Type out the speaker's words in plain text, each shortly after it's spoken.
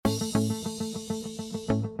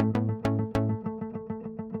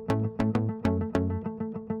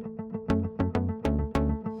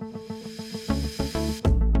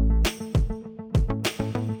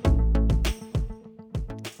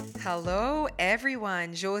Hello,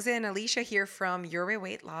 everyone. Jose and Alicia here from Your Way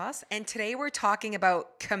Weight Loss, and today we're talking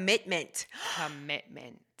about commitment.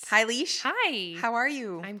 Commitment. Hi, Leash. Hi. How are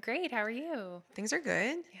you? I'm great. How are you? Things are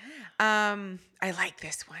good. Yeah. I like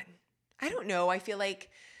this one. I don't know. I feel like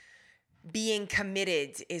being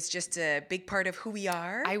committed is just a big part of who we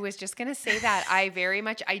are. I was just going to say that. I very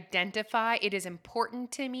much identify. It is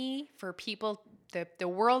important to me for people, the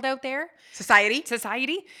world out there, Society.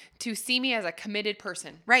 to see me as a committed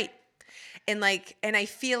person. Right. And I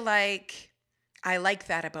feel like I like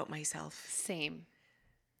that about myself. Same.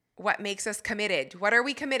 What makes us committed? What are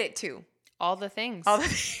we committed to? All the things. All the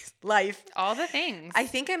things. Life. All the things. I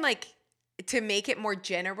think I'm like, to make it more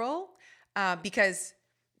general, because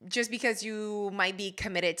just because you might be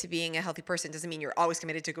committed to being a healthy person doesn't mean you're always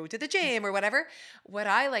committed to go to the gym or whatever. What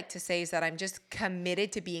I like to say is that I'm just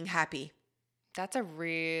committed to being happy. That's a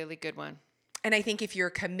really good one. And I think if you're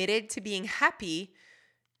committed to being happy,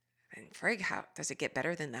 then frig, how does it get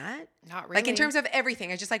better than that? Not really. Like in terms of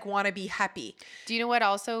everything, I just want to be happy. Do you know what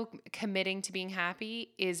also committing to being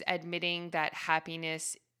happy is admitting that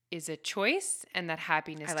happiness is a choice and that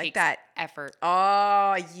happiness takes effort.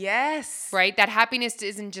 Oh, yes. Right? That happiness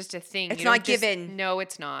isn't just a thing. It's not given. No,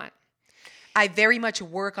 it's not. I very much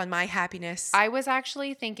work on my happiness. I was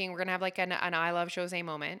actually thinking we're going to have like an I Love Jose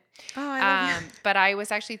moment. Oh, I love you. But I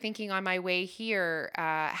was actually thinking on my way here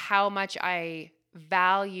how much I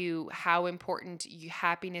value how important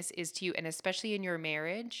happiness is to you, and especially in your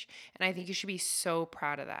marriage. And I think you should be so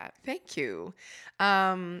proud of that. Thank you.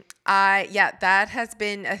 That has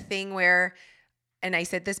been a thing where, and I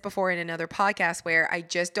said this before in another podcast, where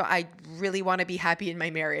I really want to be happy in my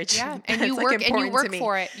marriage. Yeah. And you work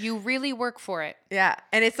for it. You really work for it. Yeah.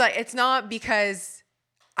 And it's not because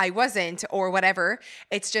I wasn't or whatever.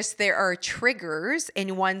 It's just there are triggers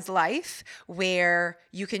in one's life where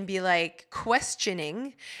you can be like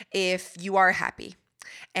questioning if you are happy.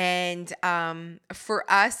 And for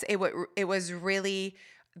us, it was really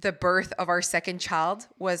the birth of our second child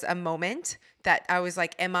was a moment that I was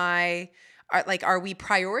like, are we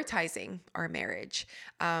prioritizing our marriage?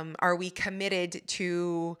 Are we committed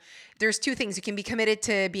to, there's two things. You can be committed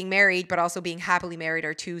to being married, but also being happily married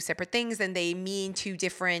are two separate things, and they mean two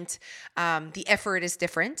different, the effort is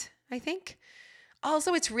different, I think.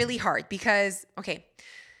 Also, it's really hard because, okay,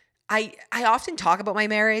 I often talk about my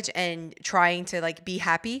marriage and trying to like be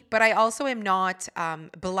happy, but I also am not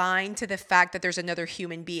blind to the fact that there's another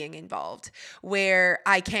human being involved where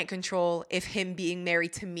I can't control if him being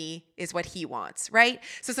married to me is what he wants, right?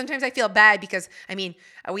 So sometimes I feel bad because,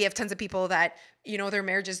 we have tons of people that, their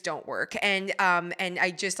marriages don't work. And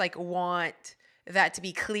I just like want that to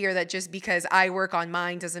be clear that just because I work on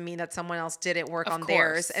mine doesn't mean that someone else didn't work on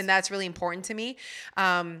theirs. And that's really important to me,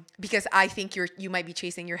 because I think you might be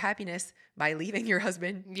chasing your happiness by leaving your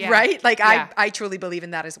husband, right? Like I truly believe in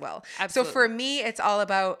that as well. Absolutely. So for me, it's all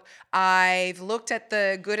about, I've looked at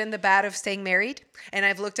the good and the bad of staying married, and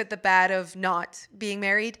I've looked at the bad of not being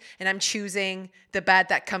married, and I'm choosing the bad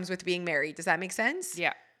that comes with being married. Does that make sense?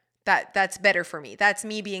 Yeah. That's better for me. That's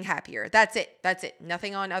me being happier. That's it.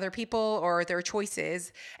 Nothing on other people or their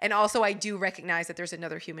choices. And also I do recognize that there's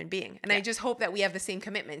another human being. And I just hope that we have the same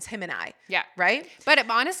commitments, him and I. Yeah. Right? But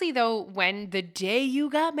honestly though, when the day you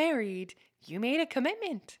got married, you made a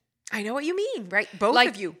commitment. I know what you mean, right? Both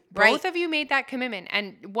of you, right? Both of you made that commitment.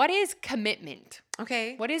 And what is commitment?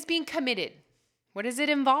 Okay. What is being committed? What does it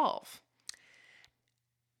involve?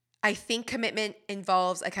 I think commitment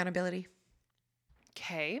involves accountability.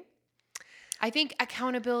 Okay. I think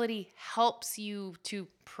accountability helps you to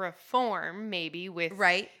perform maybe with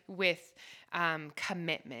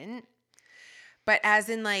commitment. But as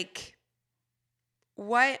in like,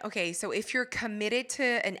 what? Okay, so if you're committed to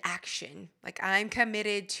an action, like I'm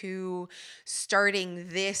committed to starting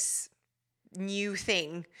this new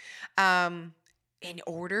thing, in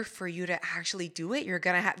order for you to actually do it,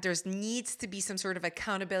 there needs to be some sort of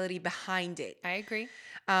accountability behind it. I agree.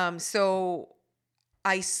 So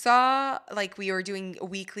I saw like we were doing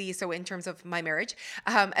weekly. So in terms of my marriage,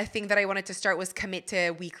 a thing that I wanted to start was commit to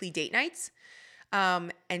weekly date nights.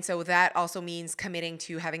 And so that also means committing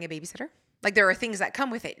to having a babysitter. Like there are things that come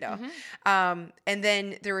with it though. Mm-hmm. And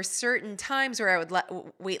then there were certain times where I would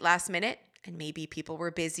wait last minute, and maybe people were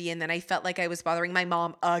busy, and then I felt like I was bothering my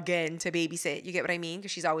mom again to babysit. You get what I mean? Because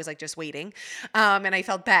she's always like just waiting. And I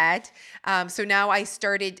felt bad. So now I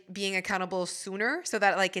started being accountable sooner so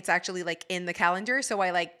that like it's actually like in the calendar. So I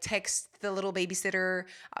like text the little babysitter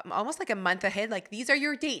almost like a month ahead. Like, these are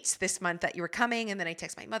your dates this month that you were coming. And then I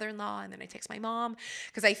text my mother-in-law, and then I text my mom,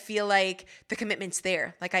 because I feel like the commitment's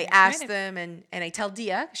there. Like I ask them, and I tell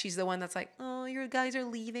Dia, she's the one that's like, oh, your guys are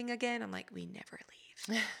leaving again. I'm like, we never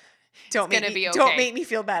leave. Don't It's gonna be don't okay. make me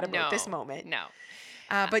feel bad about No, this moment. no.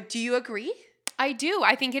 But do you agree? I do.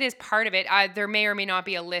 I think it is part of it. There may or may not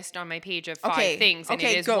be a list on my page of 5 Okay. things, and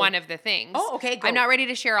Okay, it is go. one of the things. Oh, okay, go. I'm not ready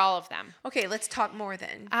to share all of them. Okay, let's talk more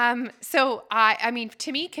then. So I mean,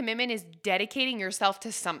 to me, commitment is dedicating yourself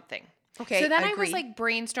to something. Okay, So then I agree. was like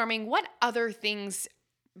brainstorming what other things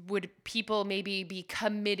would people maybe be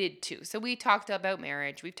committed to. So we talked about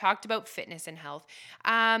marriage. We've talked about fitness and health,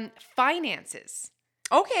 finances.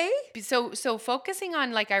 Okay. So focusing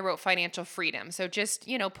on, like I wrote, financial freedom. So just,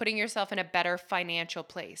 putting yourself in a better financial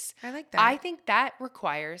place. I like that. I think that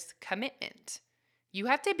requires commitment. You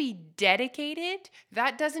have to be dedicated.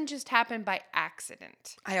 That doesn't just happen by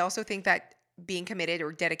accident. I also think that being committed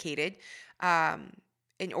or dedicated,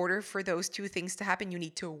 in order for those two things to happen, you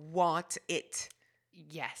need to want it.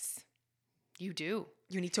 Yes, you do.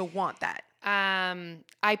 You need to want that.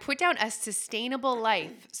 I put down a sustainable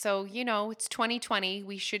life. So, it's 2020.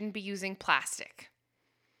 We shouldn't be using plastic.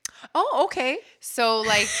 Oh, okay. So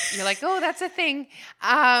like, you're like, oh, that's a thing.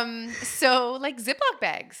 So like Ziploc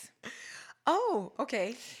bags. Oh,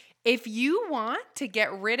 okay. If you want to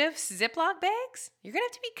get rid of Ziploc bags, you're going to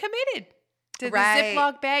have to be committed to the Right.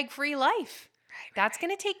 Ziploc bag free life. That's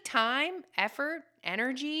going to take time, effort,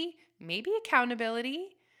 energy, maybe accountability,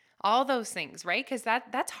 all those things, right? Because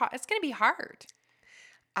that's hard. It's going to be hard.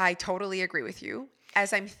 I totally agree with you.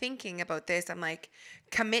 As I'm thinking about this, I'm like,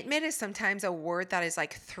 commitment is sometimes a word that is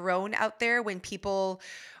like thrown out there when people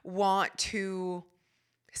want to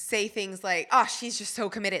say things like, oh, she's just so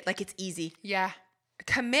committed. Like it's easy. Yeah.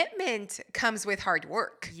 Commitment comes with hard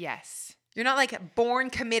work. Yes. You're not like born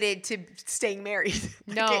committed to staying married.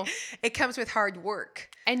 Like, No. it comes with hard work.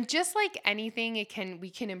 And just like anything, we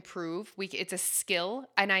can improve. It's a skill.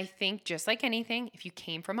 And I think just like anything, if you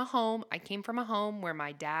came from a home, I came from a home where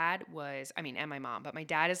my dad was, and my mom, but my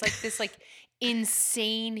dad is like this like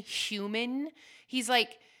insane human. He's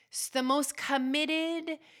like the most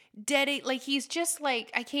committed, like he's just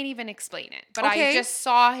like, I can't even explain it, but Okay. I just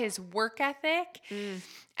saw his work ethic.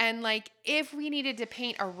 And like, if we needed to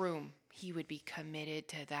paint a room, he would be committed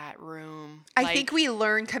to that room. I think we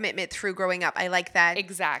learn commitment through growing up. I like that.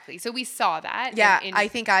 Exactly. So we saw that. Yeah, I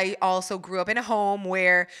think I also grew up in a home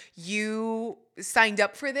where you signed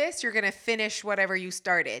up for this. You're going to finish whatever you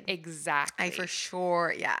started. Exactly. I for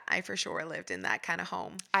sure lived in that kind of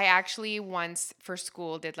home. I actually once for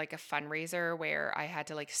school did like a fundraiser where I had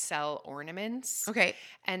to like sell ornaments. Okay.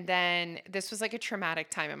 And then this was like a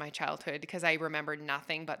traumatic time in my childhood because I remembered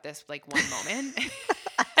nothing but this like one moment.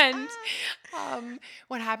 And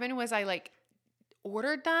what happened was I like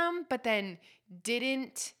ordered them, but then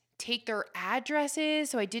didn't take their addresses.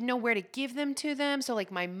 So I didn't know where to give them to them. So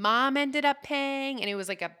like my mom ended up paying and it was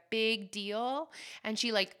like a big deal. And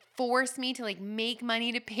she like forced me to like make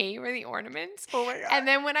money to pay for the ornaments. Oh my God. And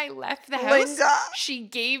then when I left the house, Linda. she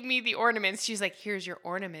gave me the ornaments. She's like, here's your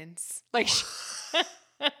ornaments. Like,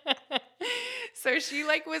 so she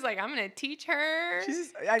like was like, I'm going to teach her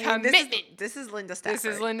commitment. This is Linda Stafford. This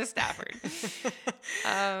is Linda Stafford.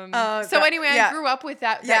 So So anyway, I grew up with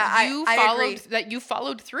that. Yeah, I agree. That you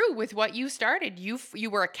followed through with what you started. You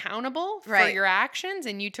were accountable for Right. your actions,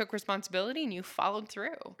 and you took responsibility, and you followed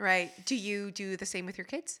through. Right. Do you do the same with your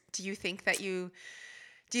kids? Do you think that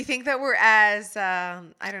we're as I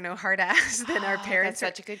don't know, hard ass than our parents?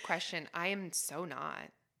 That's such a good question. I am so not.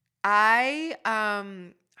 I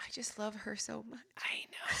just love her so much. I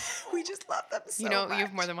know. We just love them so You know, much. you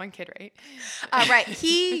have more than one kid, right? Right.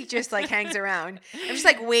 He just like hangs around. I'm just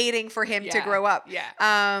like waiting for him to Yeah, grow up.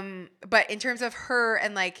 yeah. But in terms of her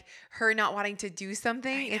and like her not wanting to do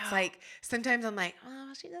something, I it's know. like sometimes I'm like,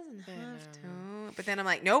 oh, she doesn't have to. But then I'm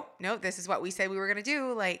like, nope, this is what we said we were gonna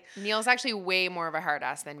do. Like, Neil's actually way more of a hard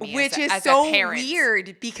ass than me. which is as so a parent.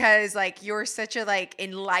 weird because like you're such a like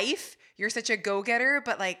in life, you're such a go-getter,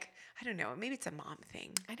 but like I don't know, maybe it's a mom thing.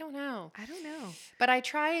 I don't know. But I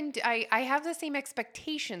try and I have the same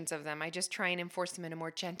expectations of them. I just try and enforce them in a more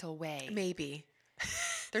gentle way. maybe.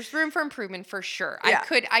 There's room for improvement for sure. Yeah.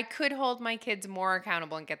 I could hold my kids more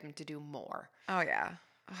accountable and get them to do more. Oh yeah.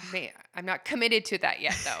 I'm not committed to that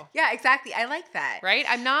yet though. Yeah, exactly. I like that. Right?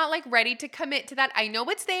 I'm not like ready to commit to that. I know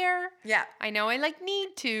it's there. Yeah. I know I like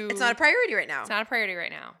need to. It's not a priority right now. It's not a priority right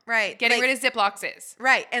now. Right. Getting Like- rid of Ziplocs is.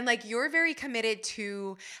 Right. And like you're very committed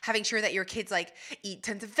to having sure that your kids like eat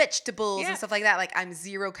tons of vegetables Yeah. and stuff like that. Like I'm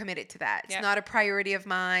zero committed to that. It's Yeah. not a priority of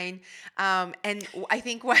mine. And I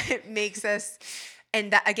think what makes us,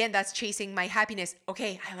 and that again, that's chasing my happiness.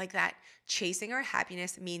 Okay, I like that. Chasing our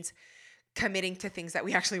happiness means committing to things that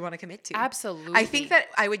we actually want to commit to. Absolutely. I think that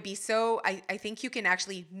I would be I think you can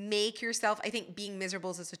actually make yourself, I think being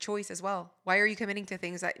miserable is a choice as well. Why are you committing to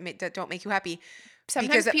things that don't make you happy?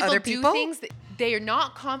 Sometimes Because people other do people? things that they are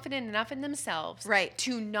not confident enough in themselves Right.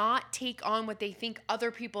 to not take on what they think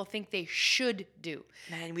other people think they should do.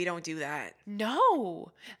 Man, we don't do that.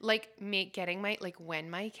 No. Like when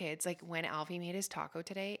my kids, like when Alfie made his taco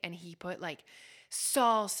today and he put like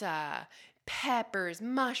salsa, peppers,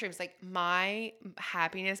 mushrooms, like my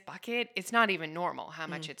happiness bucket, it's not even normal how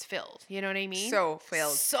much it's filled. You know what I mean? So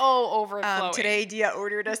filled. So overflowing. Today, Dia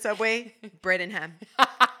ordered a Subway bread and ham.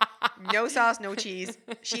 No sauce, no cheese.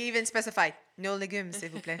 She even specified, no légumes, s'il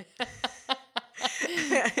vous plaît.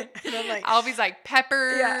 And I'm like, Alfie's like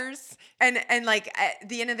peppers. and like at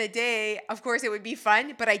the end of the day, of course it would be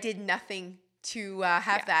fun, but I did nothing to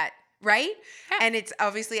have that, right? Yeah. And it's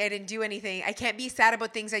obviously I didn't do anything. I can't be sad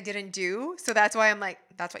about things I didn't do. So that's why I'm like,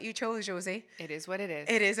 that's what you chose, Jose. It is what it is.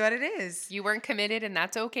 It is what it is. You weren't committed and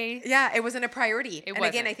that's okay. Yeah, it wasn't a priority. It and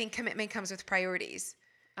again, wasn't. I think commitment comes with priorities.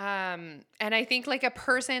 And I think like a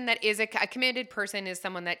person that is a committed person is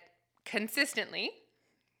someone that consistently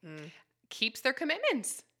keeps their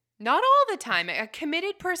commitments. Not all the time. A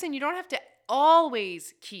committed person, you don't have to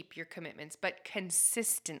always keep your commitments, but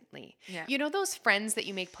consistently. Yeah. You know those friends that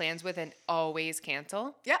you make plans with and always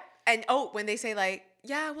cancel? Yeah. And when they say like,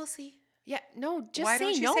 yeah, we'll see. Yeah, no, just Why say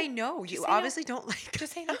don't you no. say no? Just You say no. obviously don't like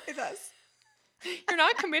Just say no. with us. You're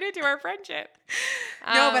not committed to our friendship.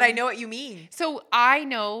 No, but I know what you mean. So I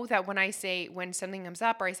know that when something comes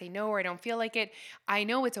up or I say no or I don't feel like it, I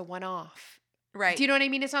know it's a one-off. Right. Do you know what I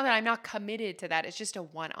mean? It's not that I'm not committed to that. It's just a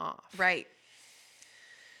one-off. Right.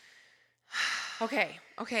 Okay.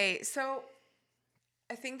 Okay. So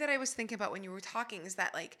a thing that I was thinking about when you were talking is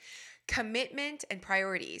that like commitment and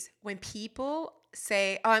priorities. When people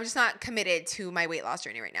say, oh, I'm just not committed to my weight loss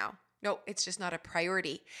journey right now. No, it's just not a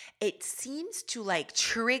priority. It seems to like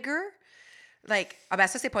trigger like, ah ben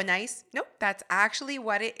ça c'est pas nice. Nope, that's actually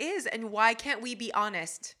what it is. And why can't we be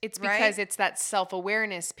honest? It's right? because it's that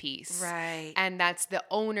self-awareness piece. Right. And that's the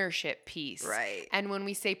ownership piece. Right. And when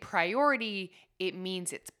we say priority, it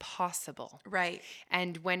means it's possible. Right.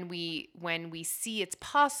 And when we see it's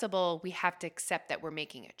possible, we have to accept that we're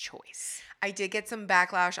making a choice. I did get some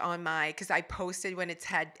backlash on because I posted when it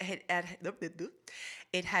had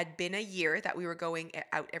been a year that we were going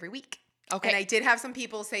out every week. Okay. And I did have some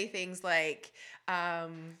people say things like, I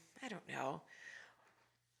don't know.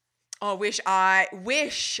 Oh, wish I could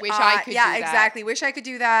do yeah, that. exactly. Wish I could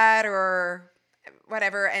do that or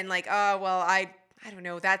whatever. And like, oh, well, I don't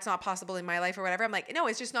know. That's not possible in my life or whatever. I'm like, no,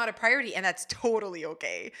 it's just not a priority. And that's totally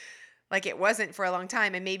okay. Like it wasn't for a long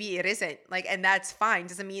time and maybe it isn't like, and that's fine.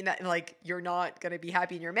 Doesn't mean that like you're not going to be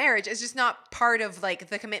happy in your marriage. It's just not part of like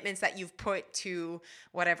the commitments that you've put to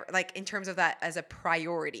whatever, like in terms of that as a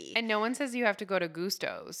priority. And no one says you have to go to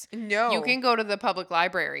Gusto's. No. You can go to the public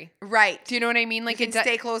library. Right. Do you know what I mean? Like you can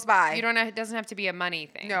stay close by. It doesn't have to be a money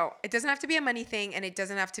thing. No, it doesn't have to be a money thing and it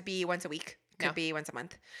doesn't have to be once a week. It could No. be once a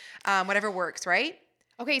month. Whatever works, right?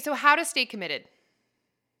 Okay, so how to stay committed?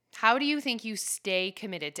 How do you think you stay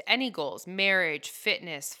committed to any goals? Marriage,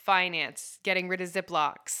 fitness, finance, getting rid of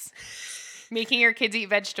Ziplocs, making your kids eat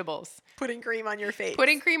vegetables, Putting cream on your face.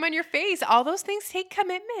 putting cream on your face. All those things take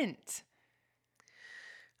commitment.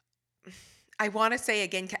 I want to say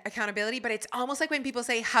again, accountability, but it's almost like when people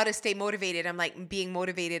say how to stay motivated. I'm like, being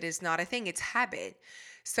motivated is not a thing. It's habit.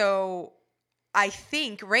 So I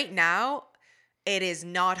think right now it is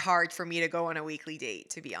not hard for me to go on a weekly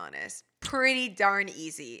date, to be honest. Pretty darn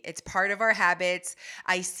easy. It's part of our habits.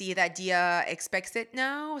 I see that Dia expects it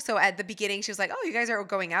now. So at the beginning, she was like, oh, you guys are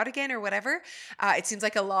going out again or whatever. It seems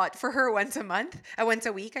like a lot for her once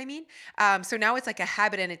a week, I mean. So now it's like a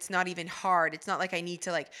habit and it's not even hard. It's not like I need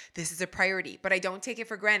to like, this is a priority, but I don't take it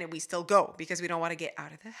for granted. We still go because we don't want to get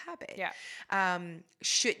out of the habit. Yeah.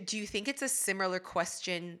 Do you think it's a similar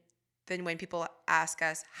question than when people ask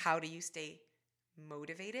us, how do you stay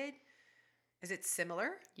motivated? Is it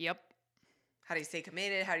similar? Yep. How do you stay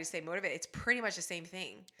committed? How do you stay motivated? It's pretty much the same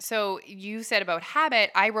thing. So you said about habit,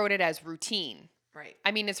 I wrote it as routine. Right.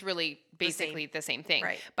 I mean, it's really basically the same thing.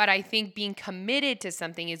 Right. But I think being committed to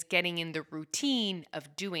something is getting in the routine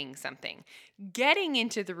of doing something. Getting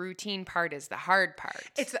into the routine part is the hard part.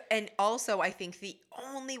 And also I think the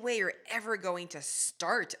only way you're ever going to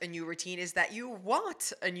start a new routine is that you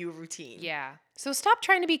want a new routine. Yeah. So stop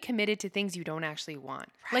trying to be committed to things you don't actually want.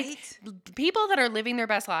 Right. Like people that are living their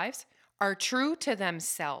best lives are true to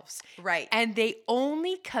themselves. Right. And they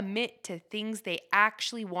only commit to things they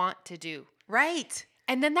actually want to do. Right.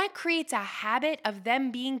 And then that creates a habit of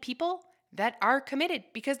them being people that are committed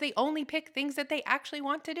because they only pick things that they actually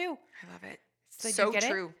want to do. I love it. So do you So get it?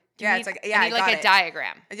 true. You Yeah, need- it's like, I yeah, I need like got a it.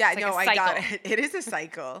 diagram. Yeah, It's like no, a I got cycle. it. It is a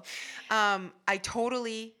cycle. I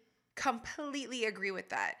totally, completely agree with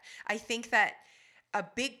that. I think that a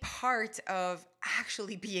big part of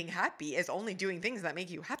actually being happy is only doing things that make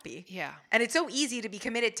you happy. Yeah. And it's so easy to be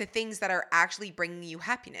committed to things that are actually bringing you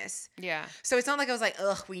happiness. Yeah. So it's not like I was like,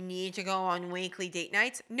 ugh, we need to go on weekly date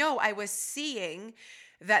nights. No, I was seeing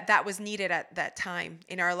that was needed at that time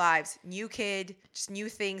in our lives. New kid, just new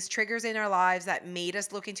things, triggers in our lives that made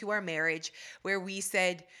us look into our marriage where we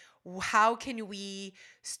said, how can we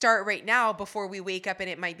start right now before we wake up and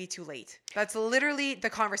it might be too late? That's literally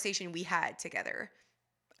the conversation we had together.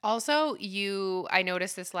 Also, I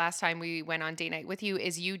noticed this last time we went on date night with you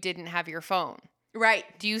is you didn't have your phone. Right.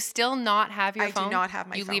 Do you still not have your I phone? do not have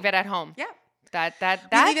my You phone. leave it at home. Yeah. That's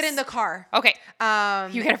We leave it in the car. Okay.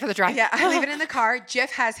 You get it for the drive. Yeah, I leave it in the car. Jeff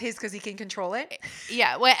has his because he can control it.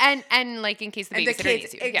 Yeah. Well, and like in case the And the babysitter kids,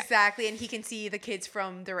 needs you. Yeah. exactly. And he can see the kids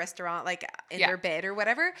from the restaurant, like in Yeah. their bed or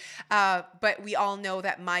whatever. But we all know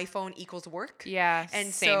that my phone equals work. Yeah.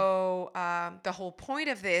 And same. so the whole point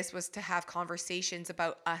of this was to have conversations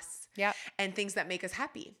about us Yeah. and things that make us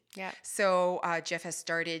happy. Yeah. So Jeff has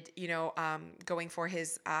started, going for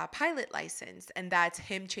his pilot license, and that's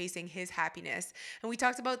him chasing his happiness. And we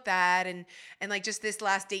talked about that, and like just this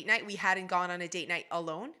last date night, we hadn't gone on a date night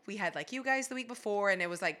alone. We had like you guys the week before, and it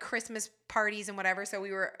was like Christmas parties and whatever. So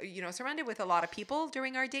we were, surrounded with a lot of people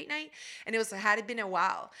during our date night, and it had been a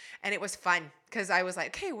while, and it was fun because I was like,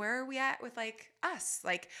 okay, where are we at with like us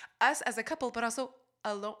as a couple, but also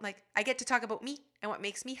alone. Like I get to talk about me and what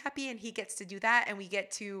makes me happy, and he gets to do that, and we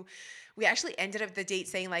actually ended up the date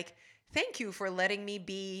saying like, thank you for letting me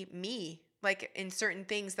be me, like in certain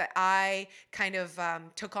things that I kind of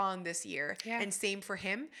took on this year. Yeah. And same for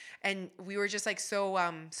him, and we were just like so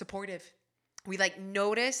supportive. We like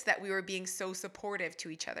noticed that we were being so supportive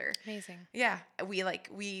to each other. Amazing. Yeah,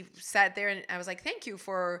 we sat there, and I was like, thank you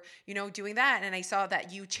for doing that, and I saw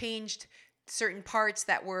that you changed certain parts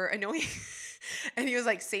that were annoying. And he was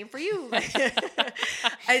like, same for you. Like,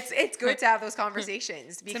 it's good to have those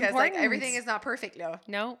conversations because like everything is not perfect,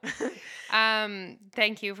 No.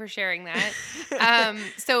 Thank you for sharing that.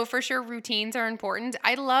 So for sure, routines are important.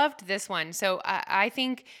 I loved this one. So I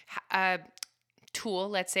think tool,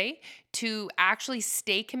 let's say, to actually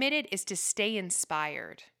stay committed is to stay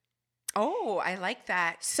inspired. Oh, I like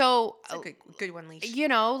that. So That's a good one, Leash.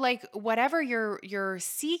 like whatever you're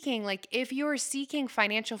seeking, like if you're seeking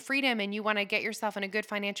financial freedom and you want to get yourself in a good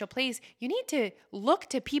financial place, you need to look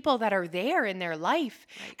to people that are there in their life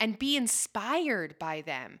and be inspired by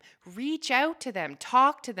them. Reach out to them,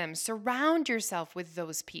 talk to them, surround yourself with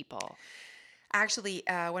those people. Actually,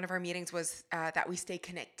 one of our meetings was that we stay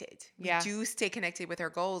connected. We Yeah. do stay connected with our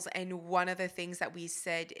goals. And one of the things that we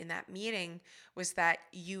said in that meeting was that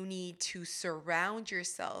you need to surround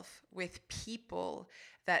yourself with people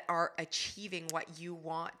that are achieving what you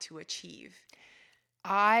want to achieve.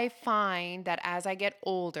 I find that as I get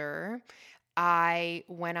older,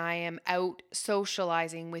 when I am out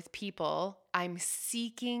socializing with people, I'm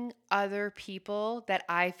seeking other people that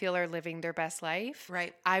I feel are living their best life.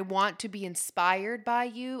 Right. I want to be inspired by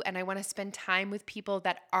you, and I want to spend time with people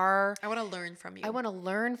that are. I want to learn from you. I want to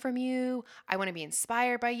learn from you. I want to be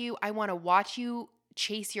inspired by you. I want to watch you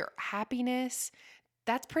chase your happiness.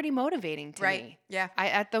 That's pretty motivating to Right. me.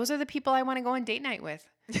 Yeah. Those are the people I want to go on date night with.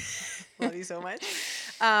 Love you so much.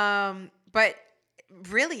 But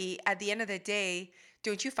really, at the end of the day,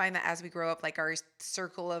 don't you find that as we grow up, like our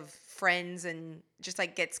circle of friends and just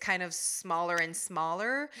like gets kind of smaller and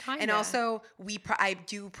smaller? And Kinda. also, I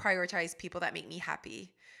do prioritize people that make me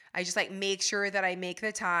happy. I just like make sure that I make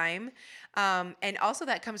the time. And also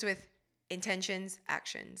that comes with intentions,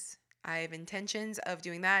 actions. I have intentions of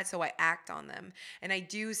doing that, so I act on them. And I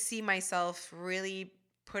do see myself really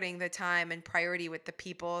putting the time and priority with the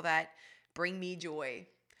people that bring me joy.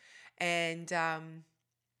 And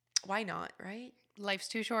why not, right? Life's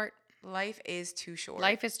too short. Life is too short.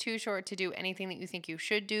 Life is too short to do anything that you think you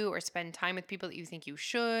should do or spend time with people that you think you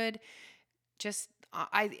should. Just,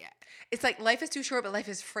 It's like life is too short, but life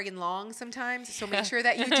is friggin' long sometimes. So make sure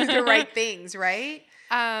that you do the right things, right?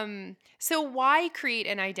 So why create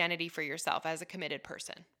an identity for yourself as a committed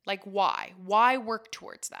person? Like why? Why work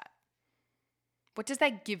towards that? What does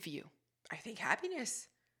that give you? I think happiness.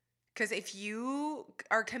 Because if you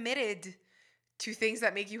are committed to things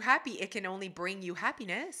that make you happy, it can only bring you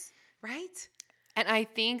happiness, right? And I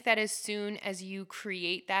think that as soon as you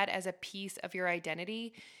create that as a piece of your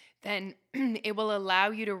identity, then it will allow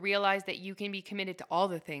you to realize that you can be committed to all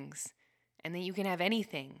the things and that you can have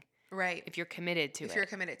anything Right. if you're committed to it. If you're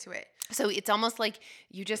committed to it. So it's almost like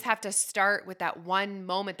you just have to start with that one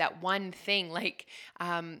moment, that one thing. Like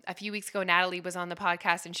a few weeks ago, Natalie was on the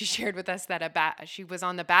podcast and she shared with us that she was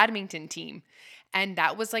on the badminton team. And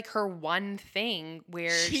that was like her one thing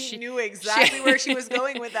where she knew exactly where she was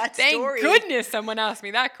going with that story. Thank goodness someone asked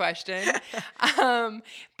me that question.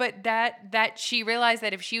 But that she realized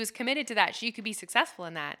that if she was committed to that, she could be successful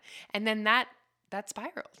in that. And then that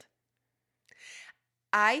spiraled.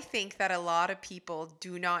 I think that a lot of people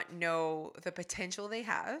do not know the potential they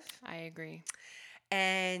have. I agree.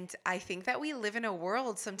 And I think that we live in a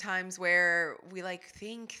world sometimes where we like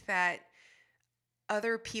think that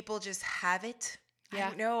other people just have it. Yeah.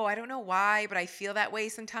 I don't know why, but I feel that way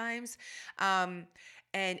sometimes. And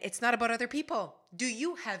it's not about other people. Do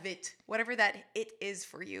you have it? Whatever that it is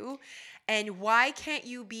for you. And why can't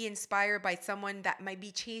you be inspired by someone that might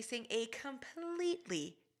be chasing a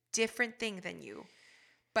completely different thing than you,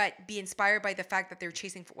 but be inspired by the fact that they're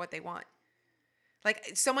chasing for what they want?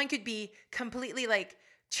 Like someone could be completely like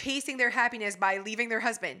chasing their happiness by leaving their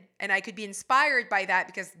husband. And I could be inspired by that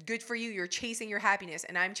because good for you. You're chasing your happiness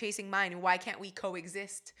and I'm chasing mine. And why can't we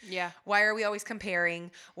coexist? Yeah. Why are we always comparing?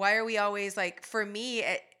 Why are we always like, for me,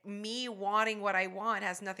 me wanting what I want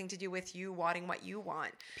has nothing to do with you wanting what you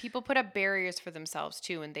want. People put up barriers for themselves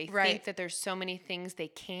too. And they think that there's so many things they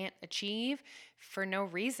can't achieve for no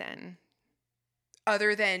reason.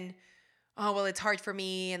 Other than, oh, well, it's hard for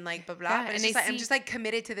me and like blah, blah. Yeah, But and it's just like, I'm just like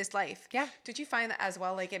committed to this life. Yeah. Don't you find that as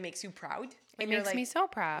well? Like it makes you proud? It makes me so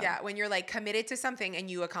proud. Yeah. When you're like committed to something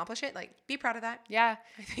and you accomplish it, like be proud of that. Yeah.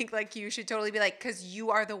 I think like you should totally be like, because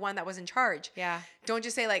you are the one that was in charge. Yeah. Don't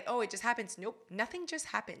just say like, oh, it just happens. Nope. Nothing just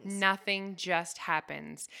happens. Nothing just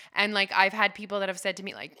happens. And like I've had people that have said to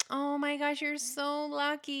me like, oh my gosh, you're so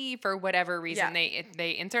lucky for whatever reason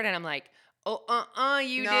they insert. And I'm like, oh,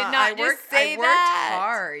 you did not just say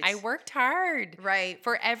that. I worked hard. Right.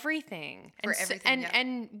 For everything. For everything.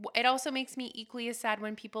 And it also makes me equally as sad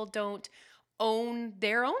when people don't own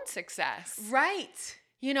their own success. Right.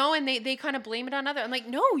 You know, and they kind of blame it on others. I'm like,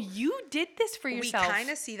 no, you did this for yourself. We kind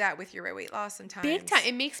of see that with your weight loss sometimes. Big time.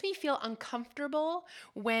 It makes me feel uncomfortable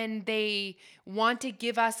when they want to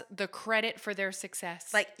give us the credit for their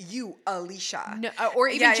success. Like you, Alicia. No, or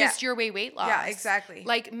even just your weight loss. Yeah, exactly.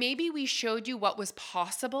 Like maybe we showed you what was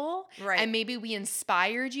possible. Right. And maybe we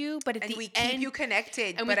inspired you. But at the end. we keep you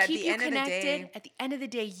connected. And but we at keep the you end connected. Of the day. At the end of the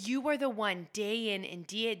day, you are the one day in and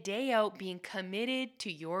day out being committed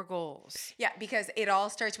to your goals. Yeah, because it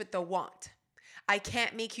all starts with the want. I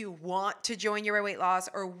can't make you want to join your weight loss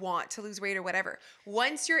or want to lose weight or whatever.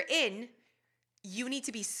 Once you're in, you need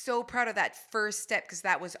to be so proud of that first step because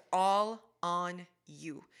that was all on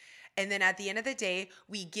you. And then at the end of the day,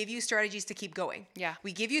 we give you strategies to keep going. Yeah.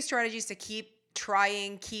 We give you strategies to keep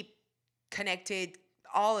trying, keep connected,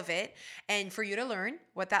 all of it, and for you to learn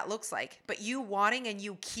what that looks like. But you wanting and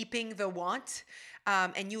you keeping the want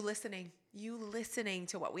and you listening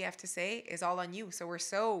to what we have to say is all on you. So we're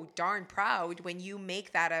so darn proud when you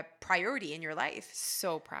make that a priority in your life.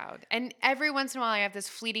 So proud. And every once in a while I have this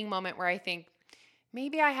fleeting moment where I think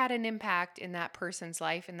maybe I had an impact in that person's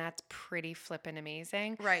life and that's pretty flippin'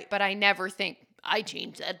 amazing. Right. But I never think I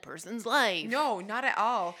changed that person's life. No, not at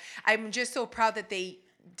all. I'm just so proud that they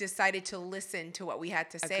decided to listen to what we had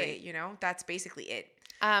to say. Agreed. You know, that's basically it.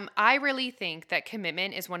 I really think that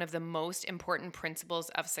commitment is one of the most important principles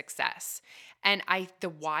of success. And the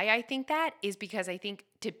why I think that is because I think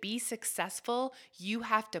to be successful, you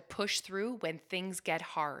have to push through when things get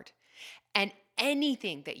hard. And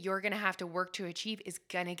anything that you're going to have to work to achieve is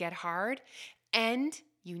going to get hard. And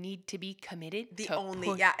you need to be committed. It's the only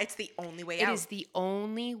way out. It is the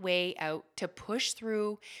only way out to push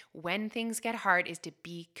through when things get hard is to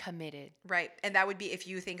be committed. Right. And that would be if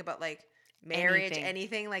you think about like marriage,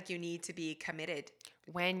 anything like you need to be committed.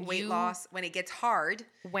 When weight loss, when it gets hard,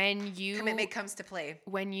 commitment comes to play.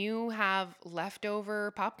 When you have leftover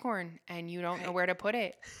popcorn and you don't know where to put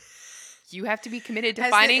it, you have to be committed to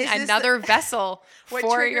finding another vessel what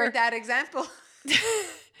for triggered that example?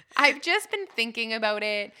 I've just been thinking about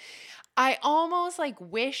it. I almost like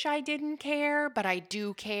wish I didn't care, but I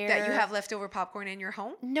do care. That you have leftover popcorn in your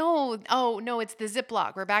home? No. Oh, no, it's the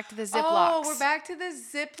Ziploc. We're back to the Ziplocs. Oh, we're back to the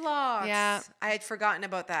Ziplocs. Yeah. I had forgotten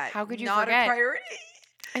about that. How could you Not forget? a priority.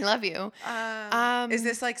 I love you. Is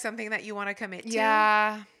this like something that you want to commit to?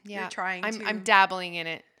 Yeah. You're trying to. I'm dabbling in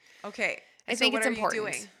it. Okay. I think it's important. What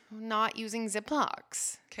are you doing? Not using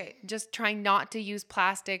Ziplocs. Okay. Just trying not to use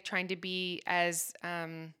plastic, trying to be as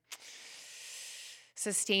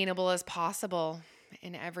sustainable as possible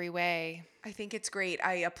in every way. I think it's great.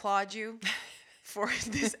 I applaud you for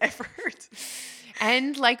this effort.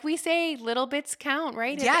 And like we say, little bits count,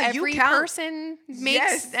 right? Yeah, If you every count. person makes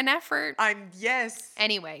Yes. an effort. Yes.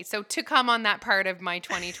 Anyway, so to come on that part of my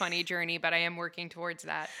 2020 journey, but I am working towards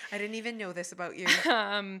that. I didn't even know this about you.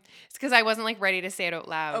 It's because I wasn't like ready to say it out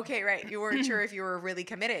loud. Okay, right. You weren't sure if you were really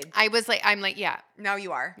committed. I'm like, yeah, Now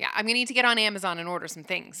you are. I'm gonna need to get on Amazon and order some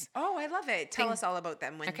things. Oh, I love it. Tell us all about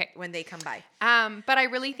them when they come by. But I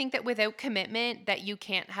really think that without commitment, that you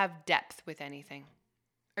can't have depth with anything.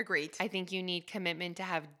 Agreed. I think you need commitment to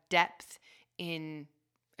have depth in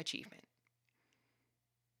achievement.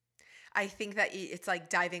 I think that it's like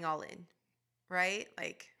diving all in, right?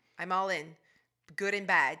 Like I'm all in, good and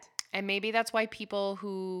bad. And maybe that's why people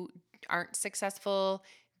who aren't successful,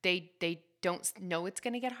 they don't know it's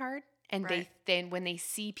going to get hard. And Right. then when they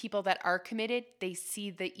see people that are committed, they see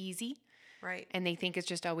the easy. Right. And they think it's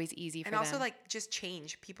just always easy for them. And also like just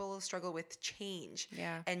change. People struggle with change.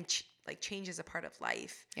 Yeah. And change is a part of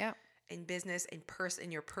life. Yeah. In business,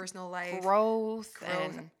 in your personal life. Growth.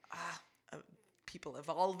 And people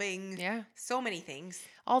evolving. Yeah. So many things.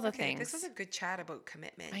 All the Okay, things. this was a good chat about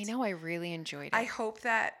commitment. I know. I really enjoyed it. I hope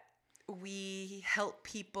that we help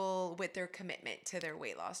people with their commitment to their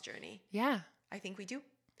weight loss journey. Yeah. I think we do.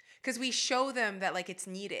 Because we show them that like it's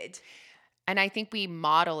needed. And I think we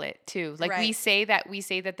model it too. Like we Right. say that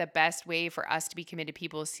the best way for us to be committed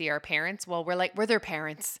people is see our parents. Well, we're their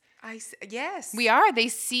parents. Yes. We are. They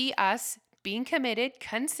see us being committed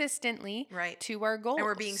consistently Right. to our goals. And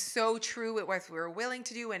we're being so true with what we're willing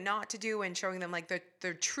to do and not to do and showing them like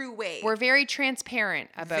the true way. We're very transparent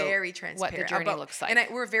about very transparent what the journey looks like.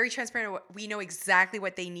 And we're very transparent. We know exactly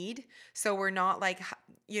what they need. So we're not like,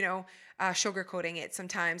 sugarcoating it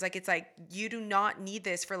sometimes. Like it's like, you do not need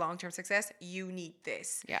this for long-term success. You need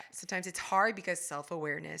this. Yeah. Sometimes it's hard because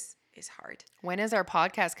self-awareness is hard. When is our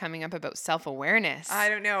podcast coming up about self-awareness? I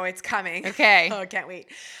don't know. It's coming. Okay. Oh, can't wait.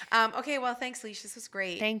 Okay. Well, thanks, Leash. This was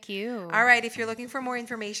great. Thank you. All right. If you're looking for more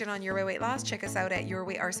information on Your Way Weight Loss, check us out at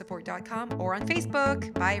yourwayrsupport.com or on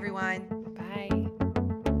Facebook. Bye, everyone. Bye.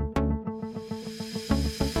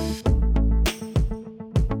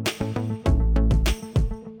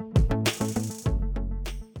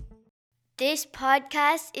 This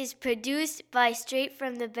podcast is produced by Straight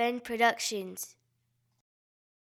from the Bend Productions.